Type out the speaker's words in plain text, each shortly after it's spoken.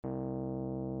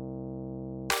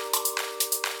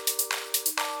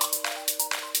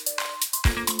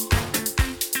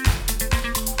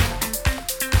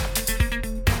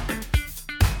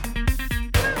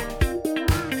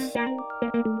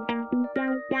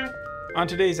On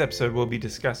today's episode, we'll be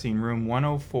discussing Room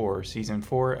 104, Season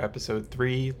 4, Episode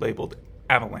 3, labeled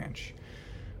Avalanche.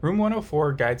 Room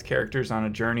 104 guides characters on a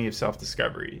journey of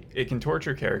self-discovery. It can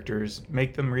torture characters,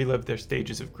 make them relive their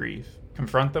stages of grief,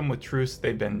 confront them with truths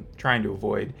they've been trying to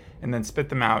avoid, and then spit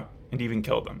them out and even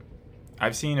kill them.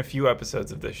 I've seen a few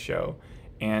episodes of this show,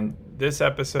 and this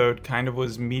episode kind of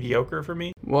was mediocre for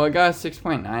me. Well, it got a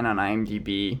 6.9 on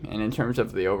IMDb, and in terms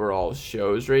of the overall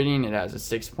show's rating, it has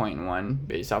a 6.1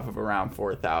 based off of around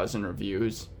 4,000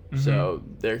 reviews. Mm-hmm. So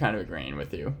they're kind of agreeing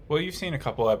with you. Well, you've seen a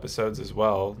couple episodes as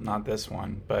well, not this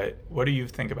one, but what do you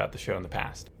think about the show in the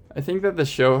past? I think that the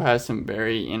show has some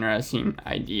very interesting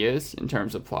ideas in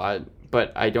terms of plot,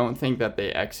 but I don't think that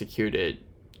they execute it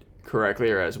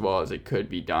correctly or as well as it could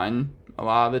be done a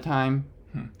lot of the time.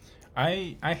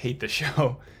 I hate the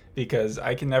show because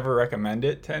I can never recommend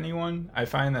it to anyone. I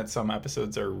find that some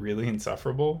episodes are really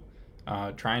insufferable,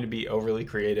 trying to be overly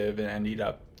creative and ended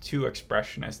up too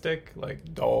expressionistic,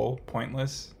 like dull,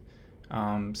 pointless.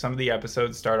 Some of the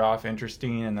episodes start off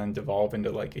interesting and then devolve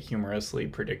into like a humorously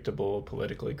predictable,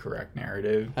 politically correct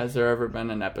narrative. Has there ever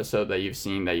been an episode that you've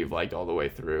seen that you've liked all the way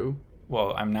through?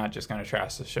 Well, I'm not just going to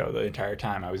trash the show the entire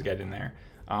time I was getting there.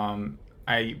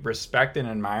 I respect and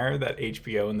admire that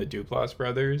HBO and the Duplass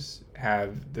brothers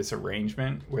have this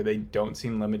arrangement where they don't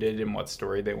seem limited in what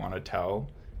story they want to tell.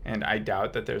 And I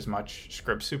doubt that there's much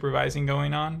script supervising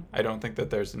going on. I don't think that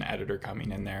there's an editor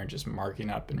coming in there and just marking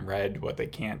up in red what they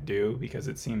can't do, because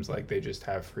it seems like they just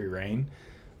have free reign.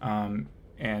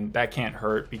 And that can't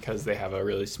hurt because they have a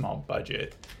really small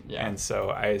budget. Yeah. And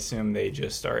so I assume they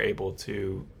just are able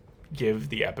to give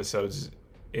the episodes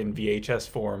in VHS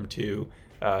form to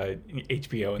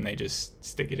HBO, and they just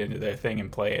stick it into their thing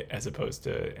and play it, as opposed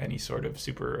to any sort of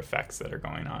super effects that are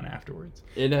going on afterwards.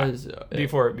 It has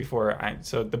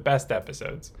So the best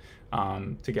episodes,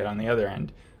 to get on the other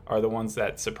end, are the ones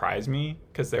that surprise me,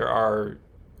 because there are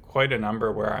quite a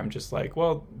number where I'm just like,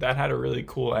 well, that had a really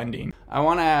cool ending. I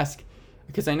want to ask,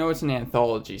 because I know it's an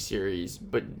anthology series,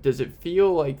 but does it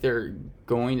feel like they're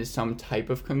going to some type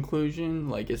of conclusion?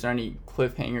 Like, is there any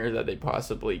cliffhanger that they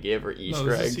possibly give or Easter eggs?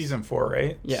 No, this is season 4,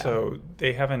 right? Yeah. So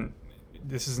they haven't...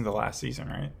 This isn't the last season,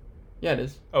 right? Yeah, it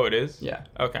is. Oh, it is? Yeah.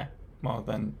 Okay. Well,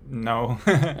 then, no. All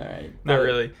right. Not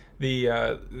really.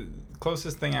 The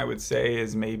closest thing I would say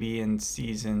is maybe in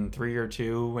season 3 or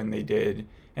 2 when they did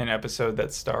an episode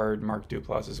that starred Mark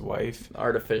Duplass's wife.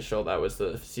 Artificial, that was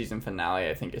the season finale,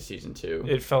 I think, of season 2.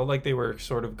 It felt like they were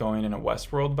sort of going in a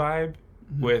Westworld vibe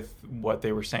with what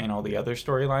they were saying all the other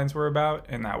storylines were about,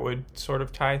 and that would sort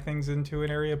of tie things into an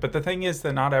area. But the thing is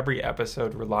that not every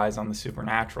episode relies on the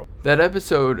supernatural. That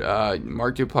episode,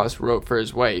 Mark Duplass wrote for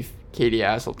his wife, Katie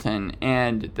Aselton,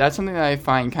 and that's something that I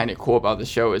find kind of cool about the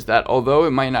show, is that although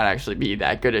it might not actually be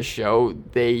that good a show,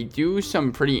 they do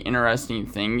some pretty interesting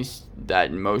things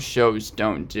that most shows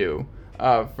don't do.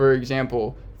 For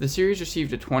example, the series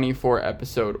received a 24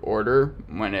 episode order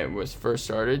when it was first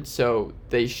started, so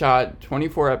they shot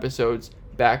 24 episodes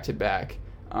back to back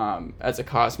as a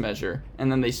cost measure,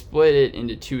 and then they split it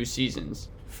into 2 seasons.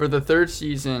 For the 3rd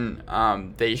season,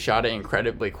 they shot it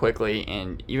incredibly quickly,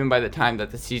 and even by the time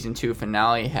that the season 2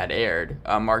 finale had aired,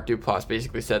 Mark Duplass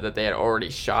basically said that they had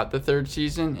already shot the 3rd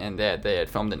season and that they had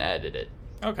filmed and edited it.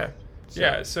 Okay.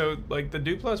 Yeah, so like the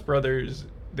Duplass brothers,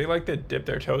 they like to dip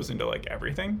their toes into like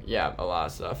everything. Yeah, a lot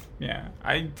of stuff. Yeah.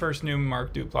 I first knew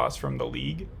Mark Duplass from The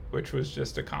League, which was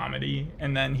just a comedy,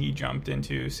 and then he jumped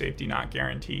into Safety Not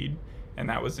Guaranteed, and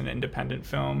that was an independent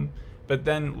film. But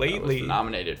then lately... It was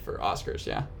nominated for Oscars,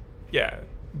 yeah. Yeah,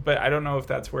 but I don't know if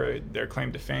that's where their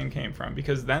claim to fame came from,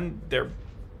 because then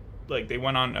they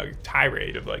went on a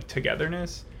tirade of like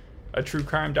Togetherness, a true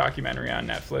crime documentary on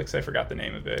Netflix. I forgot the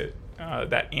name of it.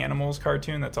 That Animals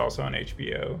cartoon that's also on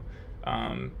HBO.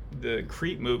 The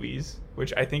Creep movies,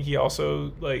 which I think he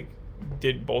also like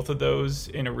did both of those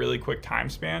in a really quick time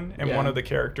span, and one of the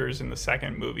characters in the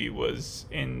second movie was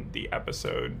in the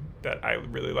episode that I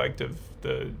really liked of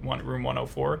the Room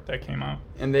 104 that came out.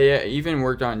 And they even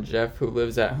worked on Jeff Who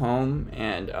Lives at Home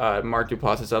and Mark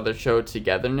Duplass's other show,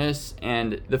 Togetherness.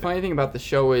 And the funny thing about the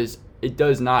show is it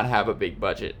does not have a big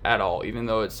budget at all. Even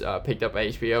though it's picked up by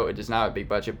HBO, it does not have a big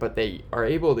budget, but they are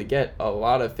able to get a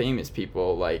lot of famous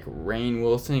people like Rainn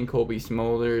Wilson, Colby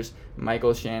Smulders,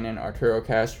 Michael Shannon, Arturo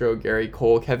Castro, Gary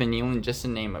Cole, Kevin Nealon, just to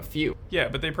name a few. Yeah,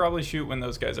 but they probably shoot when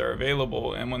those guys are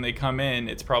available, and when they come in,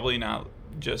 it's probably not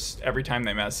just every time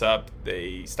they mess up,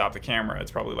 they stop the camera. It's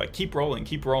probably like, keep rolling.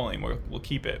 We'll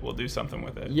keep it. We'll do something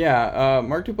with it. Yeah,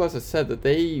 Mark Duplass has said that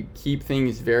they keep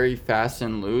things very fast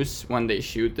and loose when they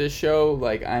shoot this show.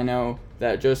 Like, I know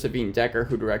that Josephine Decker,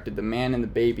 who directed The Man and the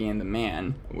Baby and the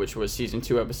Man, which was season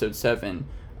 2, episode 7,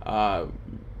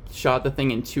 shot the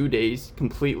thing in 2 days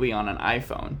completely on an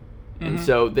iPhone. And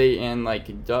so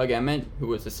like Doug Emmett, who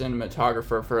was the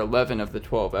cinematographer for 11 of the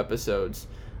 12 episodes,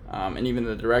 and even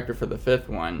the director for the 5th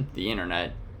one, The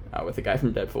Internet, with the guy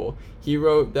from Deadpool, he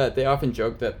wrote that they often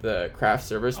joke that the craft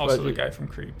service budget... Also the guy from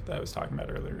Creep that I was talking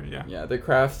about earlier, yeah. Yeah, the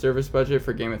craft service budget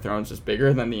for Game of Thrones was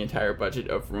bigger than the entire budget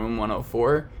of Room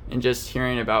 104, and just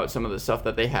hearing about some of the stuff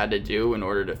that they had to do in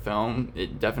order to film,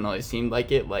 it definitely seemed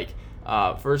like it. Like,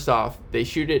 first off, they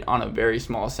shoot it on a very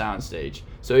small soundstage.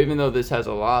 So even though this has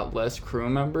a lot less crew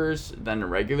members than a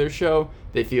regular show,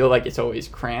 they feel like it's always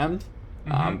crammed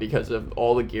because of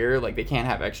all the gear. Like, they can't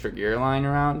have extra gear lying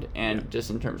around. And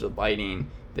just in terms of lighting,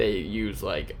 they use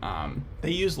like...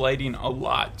 they use lighting a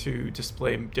lot to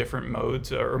display different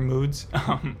modes or moods.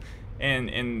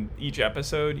 And in each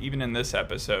episode, even in this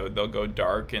episode, they'll go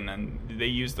dark, and then they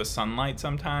use the sunlight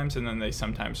sometimes, and then they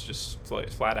sometimes just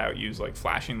flat out use like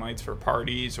flashing lights for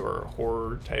parties or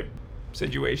horror type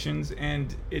situations.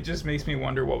 And it just makes me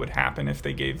wonder what would happen if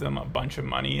they gave them a bunch of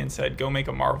money and said, go make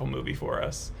a Marvel movie for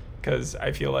us, because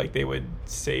I feel like they would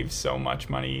save so much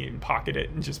money and pocket it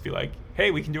and just be like,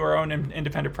 hey, we can do our own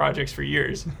independent projects for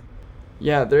years.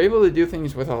 Yeah, they're able to do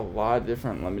things with a lot of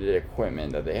different limited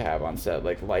equipment that they have on set,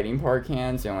 like lighting par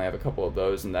cans. They only have a couple of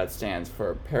those, and that stands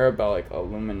for parabolic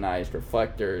aluminized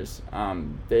reflectors.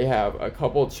 They have a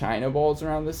couple China balls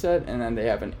around the set, and then they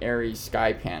have an airy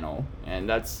sky panel, and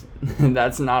that's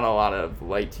not a lot of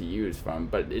light to use from,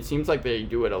 but it seems like they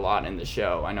do it a lot in the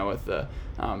show. I know with the...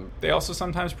 They also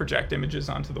sometimes project images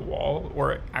onto the wall,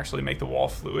 or actually make the wall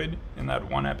fluid in that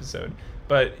one episode.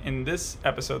 But in this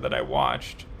episode that I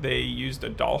watched, they used a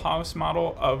dollhouse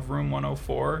model of Room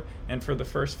 104, and for the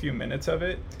first few minutes of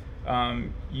it,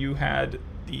 you had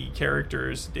the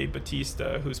characters, Dave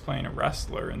Bautista, who's playing a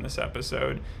wrestler in this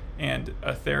episode, and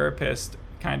a therapist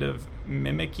kind of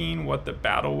mimicking what the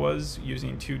battle was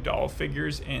using two doll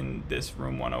figures in this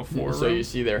Room 104 So room. you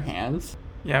see their hands?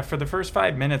 Yeah, for the first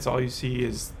 5 minutes, all you see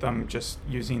is them just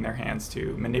using their hands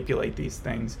to manipulate these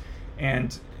things.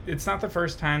 And it's not the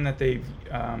first time that they've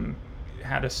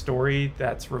had a story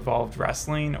that's revolved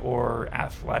wrestling or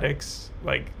athletics,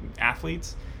 like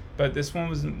athletes. But this one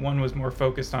was more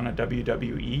focused on a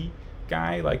WWE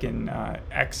guy, like an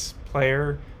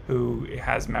ex-player who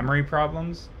has memory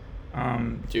problems.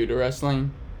 Due to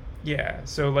wrestling? Yeah,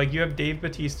 so like you have Dave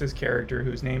Bautista's character,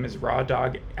 whose name is Raw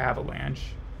Dog Avalanche,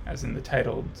 as in the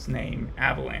title's name,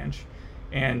 Avalanche.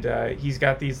 And he's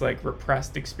got these like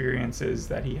repressed experiences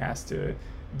that he has to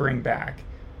bring back.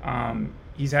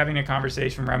 He's having a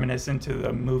conversation reminiscent to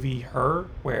the movie Her,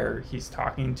 where he's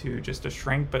talking to just a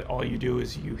shrink, but all you do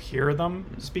is you hear them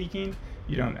speaking.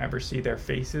 You don't ever see their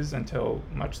faces until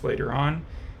much later on.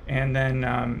 And then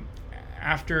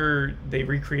after they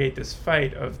recreate this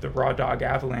fight of the Raw Dog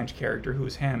Avalanche character,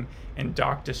 who's him, and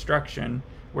Doc Destruction,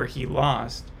 where he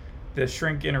lost, the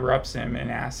shrink interrupts him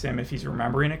and asks him if he's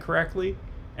remembering it correctly.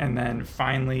 And then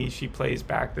finally she plays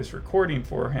back this recording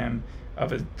for him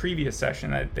of a previous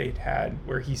session that they'd had,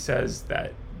 where he says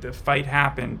that the fight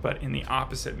happened, but in the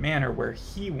opposite manner, where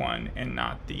he won and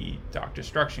not the Doc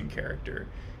Destruction character.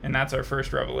 And that's our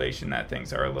first revelation that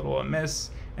things are a little amiss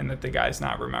and that the guy's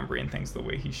not remembering things the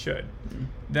way he should. Mm-hmm.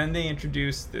 Then they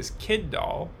introduce this kid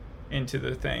doll into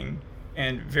the thing,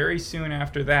 and very soon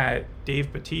after that,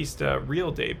 Dave Bautista,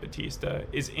 real Dave Bautista,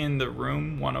 is in the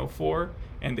Room 104,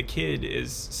 and the kid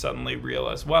is suddenly real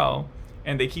as well.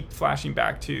 And they keep flashing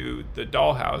back to the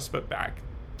dollhouse, but back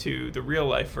to the real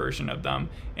life version of them,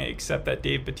 except that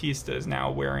Dave Bautista is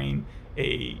now wearing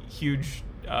a huge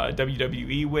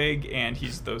WWE wig, and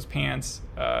he's those pants,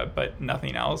 but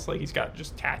nothing else. Like, he's got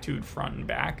just tattooed front and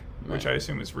back, right, which I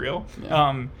assume is real.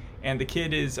 Yeah. And the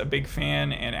kid is a big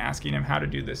fan and asking him how to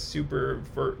do this super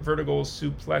vertical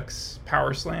suplex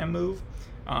power slam move,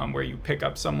 where you pick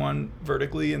up someone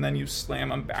vertically and then you slam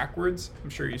them backwards. I'm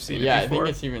sure you've seen it before. Yeah, I think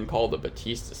it's even called a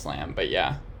Batista slam, but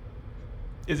yeah.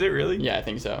 Is it really? Yeah, I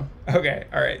think so. Okay,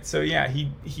 all right. So yeah,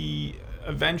 he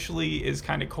eventually is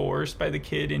kind of coerced by the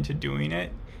kid into doing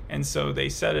it, and so they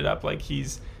set it up like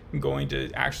he's going to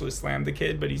actually slam the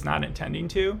kid, but he's not intending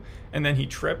to, and then he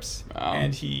trips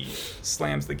and he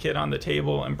slams the kid on the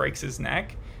table and breaks his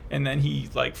neck, and then he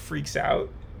like freaks out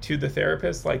to the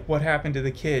therapist, like, what happened to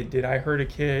the kid? Did I hurt a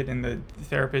kid? And the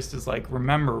therapist is like,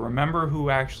 remember who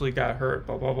actually got hurt,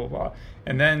 blah blah blah blah.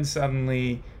 And then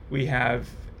suddenly we have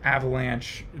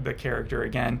Avalanche, the character,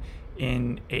 again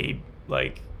in a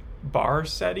like bar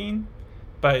setting,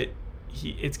 but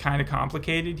it's kind of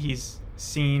complicated. He's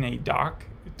seeing a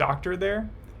doctor there,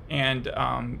 and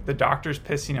the doctor's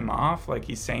pissing him off, like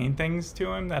he's saying things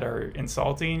to him that are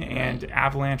insulting, and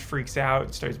Avalanche freaks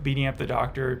out, starts beating up the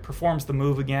doctor, performs the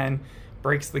move again,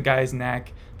 breaks the guy's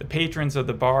neck. The patrons of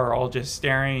the bar are all just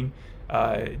staring.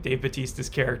 Dave Bautista's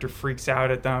character freaks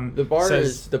out at them. The bar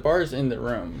is in the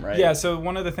room, right? Yeah, so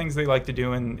one of the things they like to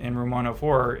do in Room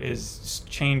 104 is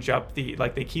change up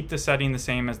they keep the setting the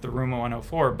same as the Room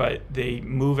 104, but they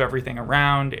move everything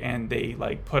around and they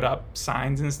like put up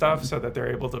signs and stuff so that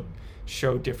they're able to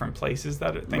show different places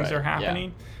that things are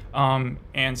happening. Yeah.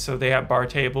 And so they have bar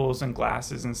tables and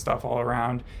glasses and stuff all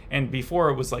around. And before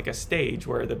it was like a stage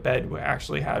where the bed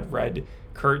actually had red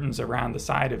curtains around the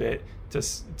side of it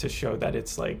to show that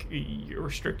it's like you're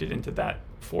restricted into that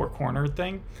four-cornered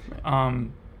thing. Right.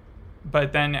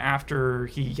 But then after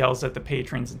he yells at the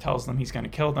patrons and tells them he's going to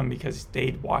kill them because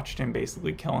they'd watched him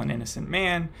basically kill an innocent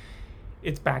man,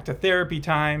 it's back to therapy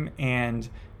time, and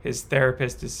his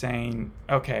therapist is saying,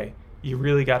 okay, you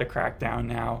really got to crack down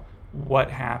now. What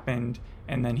happened?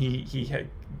 And then he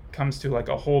comes to like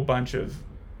a whole bunch of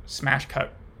smash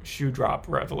cut shoe drop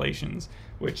revelations,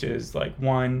 which is like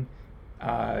one,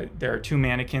 there are two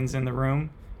mannequins in the room.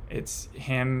 It's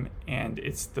him and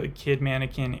it's the kid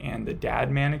mannequin and the dad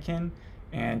mannequin.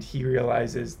 And he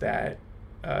realizes that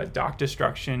Doc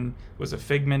Destruction was a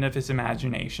figment of his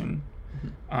imagination.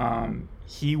 Mm-hmm.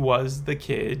 He was the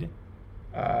kid.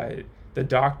 The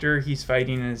doctor he's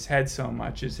fighting in his head so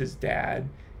much is his dad.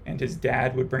 And his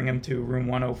dad would bring him to Room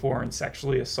 104 and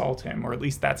sexually assault him, or at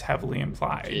least that's heavily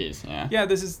implied. Jeez, yeah. Yeah,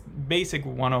 this is basic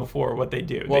 104, what they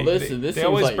do. Well, they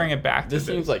always like, bring it back to this.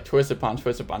 This seems like twist upon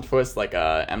twist upon twist, like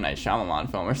a M. Night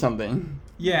Shyamalan film or something.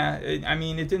 Yeah, I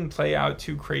mean, it didn't play out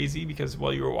too crazy because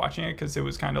while you were watching it, because it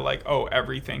was kind of like, oh,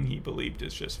 everything he believed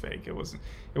is just fake. It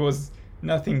was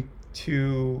nothing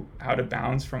too out of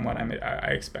bounds from what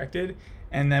I expected.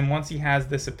 And then once he has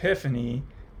this epiphany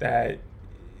that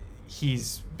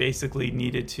he's basically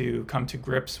needed to come to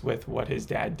grips with what his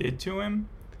dad did to him.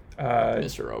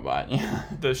 Mr. Robot, yeah.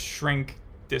 The shrink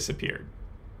disappeared.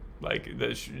 Like,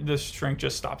 the shrink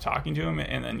just stopped talking to him,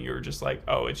 and then you're just like,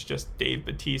 oh, it's just Dave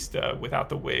Bautista without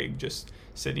the wig, just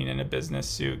sitting in a business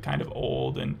suit, kind of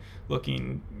old and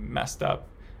looking messed up.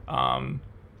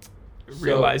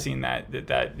 Realizing that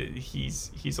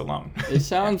he's alone. It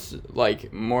sounds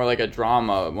like more like a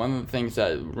drama. One of the things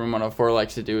that Room 104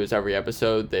 likes to do is every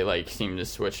episode they like seem to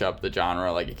switch up the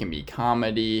genre. Like it can be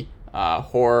comedy,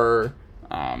 horror,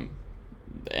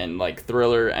 and like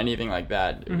thriller, anything like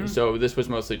that. Mm-hmm. So this was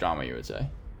mostly drama, you would say?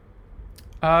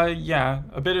 Yeah,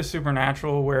 a bit of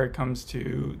supernatural where it comes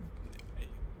to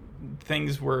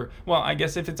things where, well, I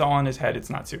guess if it's all in his head, it's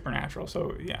not supernatural.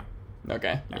 So yeah.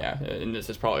 Okay, yeah, and this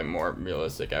is probably more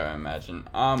realistic, I would imagine.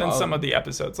 Than some of the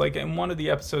episodes. Like, in one of the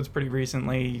episodes pretty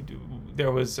recently,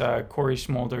 there was Corey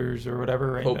Smulders or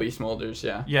whatever. Right? Colby Smulders,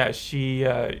 yeah. Yeah, she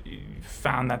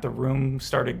found that the room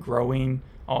started growing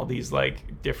all these,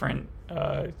 like, different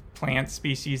plant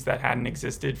species that hadn't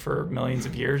existed for millions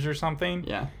of years or something.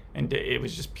 Yeah. And it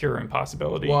was just pure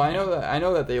impossibility. Well, I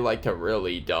know that they like to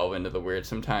really delve into the weird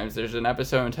sometimes. There's an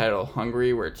episode entitled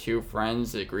Hungry where two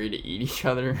friends agree to eat each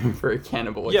other for a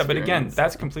cannibal experience. Yeah, but again,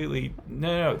 that's completely...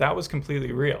 No, that was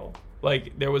completely real.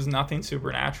 Like, there was nothing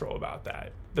supernatural about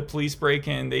that. The police break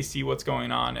in, they see what's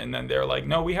going on, and then they're like,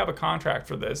 no, we have a contract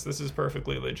for this. This is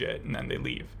perfectly legit. And then they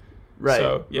leave. Right.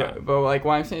 So, yeah. But like,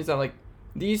 what I'm saying is that, like,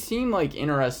 these seem like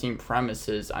interesting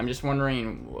premises. I'm just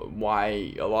wondering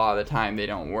why a lot of the time they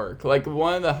don't work. Like,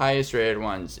 one of the highest rated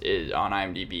ones is on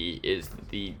IMDb is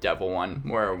the devil one,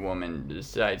 where a woman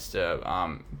decides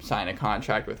to sign a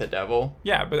contract with a devil.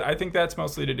 Yeah, but I think that's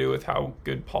mostly to do with how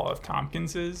good Paul F.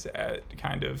 Tompkins is at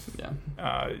kind of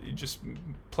just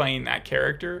playing that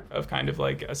character of kind of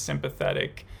like a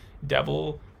sympathetic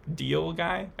devil deal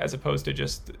guy, as opposed to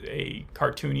just a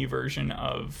cartoony version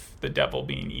of the devil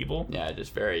being evil. Yeah,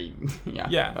 just very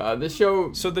this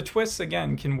show, so the twists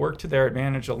again can work to their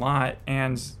advantage a lot,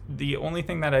 and the only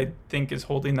thing that I think is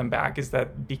holding them back is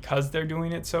that because they're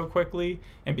doing it so quickly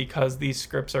and because these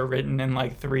scripts are written in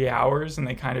like 3 hours and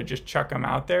they kind of just chuck them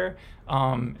out there,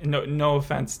 no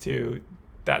offense to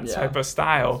that type of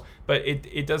style, but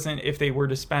it doesn't, if they were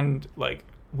to spend like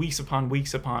weeks upon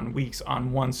weeks upon weeks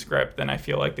on one script, then I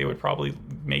feel like they would probably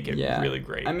make it really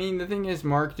great. I mean, the thing is,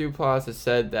 Mark Duplass has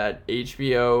said that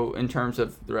HBO, in terms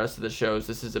of the rest of the shows,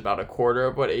 this is about a quarter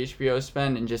of what HBO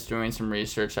spend. And just doing some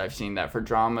research, I've seen that for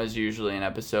dramas, usually an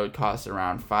episode costs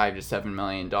around $5 to $7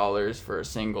 million for a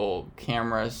single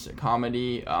camera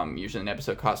comedy. Usually an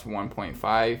episode costs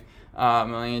 $1.5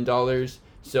 million.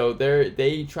 So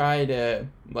they try to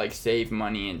like save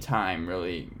money and time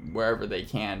really wherever they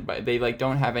can, but they like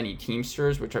don't have any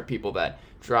teamsters, which are people that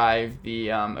drive the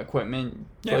equipment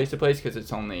place to place, because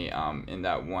it's only in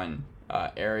that one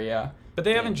area. But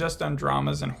they haven't just done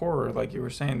dramas and horror, like you were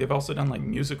saying. They've also done like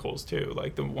musicals too,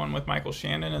 like the one with Michael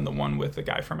Shannon and the one with the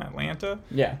guy from Atlanta.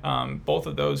 Yeah. Both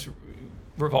of those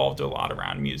revolved a lot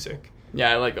around music.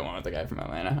 Yeah, I like the one with the guy from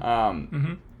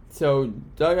Atlanta. So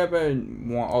Doug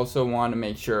Emmett also wanted to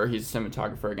make sure he's a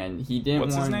cinematographer again. He didn't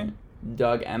What's want his name?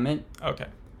 Doug Emmett. Okay.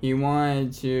 He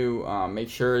wanted to make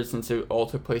sure, since it all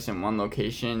took place in one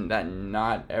location, that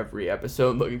not every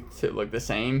episode looked the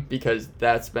same, because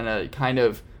that's been a kind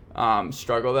of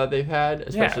struggle that they've had,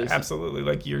 especially. Yeah, absolutely.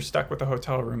 Like, you're stuck with a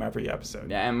hotel room every episode.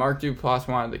 Yeah, and Mark Duplass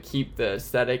wanted to keep the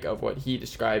aesthetic of what he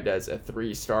described as a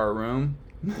 3-star room.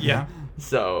 Yeah.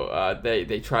 So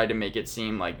they tried to make it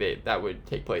seem like that would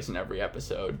take place in every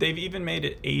episode. They've even made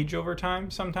it age over time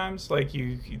sometimes. Like,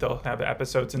 they'll have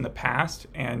episodes in the past,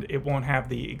 and it won't have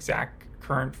the exact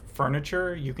current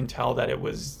furniture. You can tell that it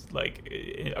was, like,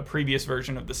 a previous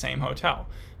version of the same hotel,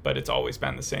 but it's always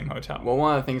been the same hotel. Well,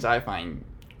 one of the things I find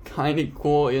kind of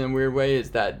cool in a weird way is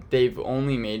that they've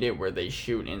only made it where they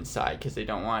shoot inside, because they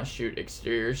don't want to shoot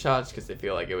exterior shots, because they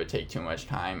feel like it would take too much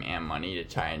time and money to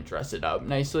try and dress it up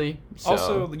nicely. So,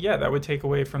 also, yeah, that would take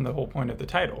away from the whole point of the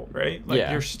title, right? Like,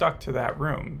 yeah. You're stuck to that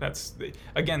room. That's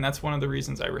one of the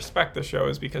reasons I respect the show,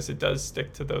 is because it does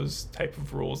stick to those type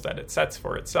of rules that it sets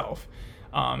for itself.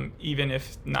 Even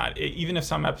if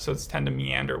some episodes tend to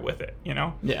meander with it, you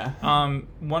know? Yeah.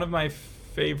 One of my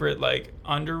favorite, like,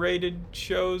 underrated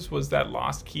shows was that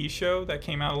Lost Key show that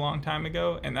came out a long time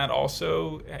ago, and that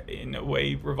also in a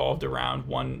way revolved around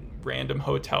one random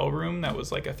hotel room that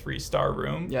was like a 3-star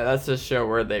room. Yeah, that's the show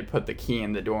where they put the key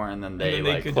in the door and then they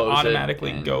like could close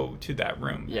automatically it and go to that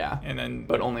room. Yeah, and then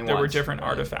but only there were once, different right?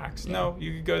 artifacts. Yeah. No,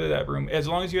 you could go to that room as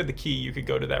long as you had the key. You could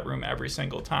go to that room every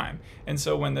single time. And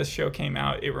so when this show came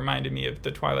out, it reminded me of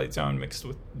the Twilight Zone mixed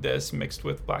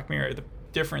with Black Mirror. The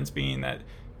difference being that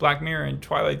Black Mirror and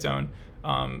Twilight Zone,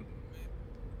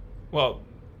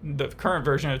 the current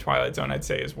version of Twilight Zone, I'd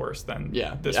say, is worse than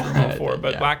this remote 4.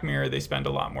 But Black Mirror, they spend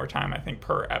a lot more time, I think,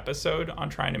 per episode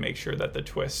on trying to make sure that the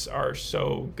twists are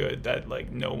so good that,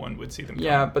 like, no one would see them coming.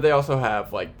 Yeah, but they also have,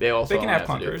 they can have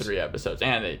to do clunkers. 3 episodes,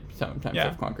 and they sometimes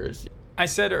have clunkers. I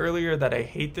said earlier that I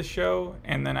hate the show,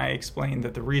 and then I explained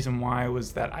that the reason why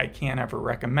was that I can't ever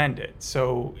recommend it.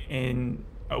 So in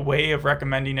a way of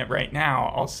recommending it right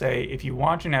now, I'll say if you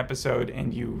watch an episode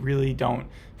and you really don't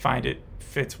find it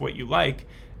fits what you like,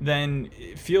 then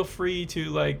feel free to,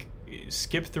 like,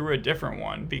 skip through a different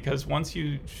one, because once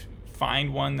you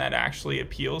find one that actually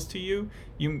appeals to you,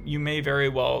 you may very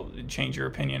well change your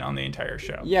opinion on the entire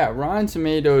show. Yeah, Rotten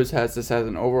Tomatoes has this as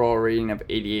an overall rating of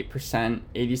 88%,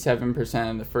 87%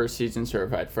 in the first season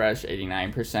certified fresh,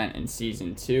 89% in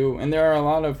season 2, and there are a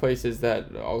lot of places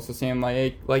that also seem like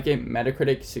it.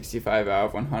 Metacritic 65 out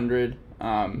of 100.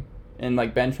 And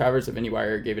like Ben Travers of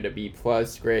IndieWire gave it a B+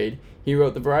 grade. He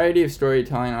wrote, the variety of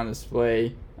storytelling on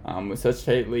display with such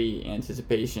tightly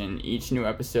anticipation, each new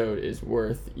episode is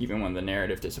worth even when the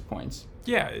narrative disappoints.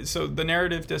 Yeah, so the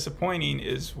narrative disappointing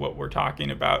is what we're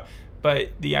talking about. But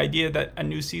the idea that a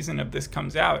new season of this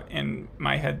comes out and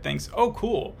my head thinks, oh,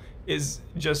 cool, is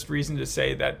just reason to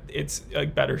say that it's a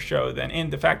better show than,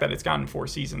 and the fact that it's gotten 4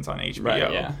 seasons on HBO.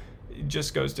 Right, yeah.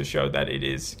 Just goes to show that it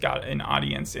is got an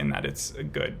audience and that it's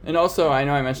good. And also, I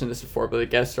know I mentioned this before, but the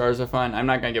guest stars are fun. I'm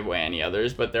not going to give away any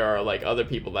others, but there are, like, other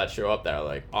people that show up that are,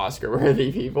 like,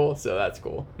 Oscar-worthy people, so that's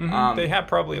cool. Mm-hmm. They have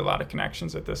probably a lot of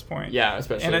connections at this point. Yeah,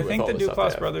 especially and I with think all the the stuff Duplass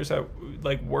they have. brothers have,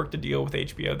 like, worked a deal with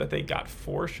HBO that they got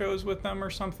 4 shows with them or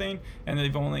something, and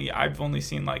I've only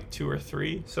seen, like, 2 or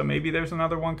 3, so maybe there's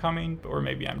another one coming, or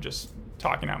maybe I'm just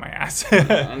talking out my ass.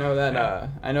 I know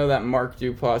that Mark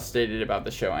Duplass stated about the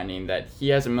show ending that he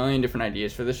has a million different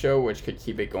ideas for the show, which could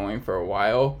keep it going for a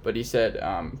while. But he said,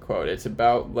 quote, "It's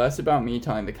less about me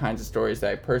telling the kinds of stories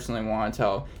that I personally want to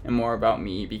tell, and more about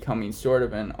me becoming sort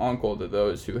of an uncle to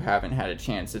those who haven't had a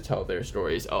chance to tell their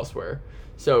stories elsewhere."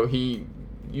 So he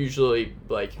usually,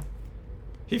 like,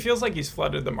 he feels like he's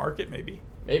flooded the market, maybe.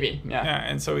 Maybe, yeah. Yeah,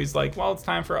 and so he's like, well, it's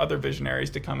time for other visionaries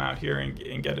to come out here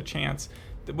and get a chance,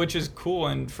 which is cool.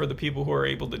 And for the people who are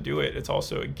able to do it, it's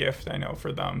also a gift, I know,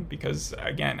 for them. Because,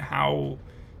 again, how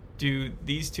do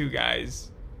these 2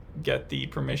 guys get the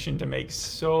permission to make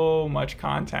so much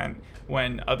content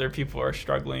when other people are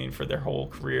struggling for their whole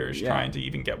careers trying to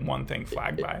even get one thing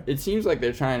flagged by? It seems like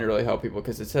they're trying to really help people,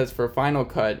 because it says for Final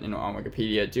Cut on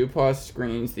Wikipedia, Duplass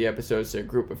screens the episodes to a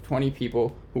group of 20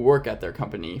 people who work at their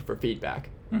company for feedback.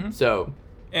 Mm-hmm. So,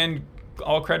 and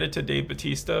all credit to Dave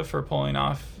Bautista for pulling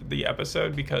off the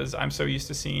episode, because I'm so used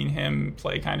to seeing him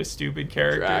play kind of stupid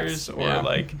characters.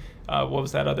 Like, what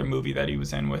was that other movie that he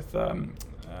was in with?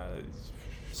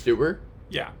 Stuber?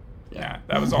 Yeah. Yeah,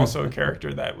 that was also a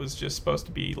character that was just supposed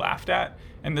to be laughed at,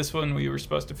 and this one we were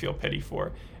supposed to feel pity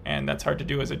for, and that's hard to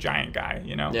do as a giant guy,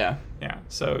 you know? Yeah. Yeah,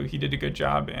 so he did a good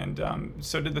job, and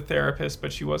so did the therapist,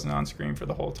 but she wasn't on screen for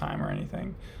the whole time or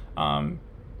anything.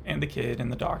 And the kid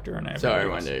and the doctor and everybody. So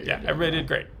everyone did. Yeah, everybody did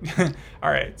great. All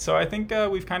right, so I think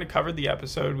we've kind of covered the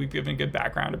episode. We've given a good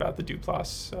background about the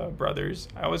Duplass brothers.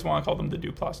 I always want to call them the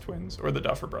Duplass twins or the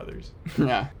Duffer brothers.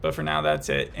 Yeah. But for now, that's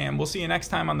it, and we'll see you next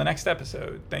time on the next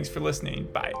episode. Thanks for listening.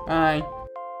 Bye. Bye.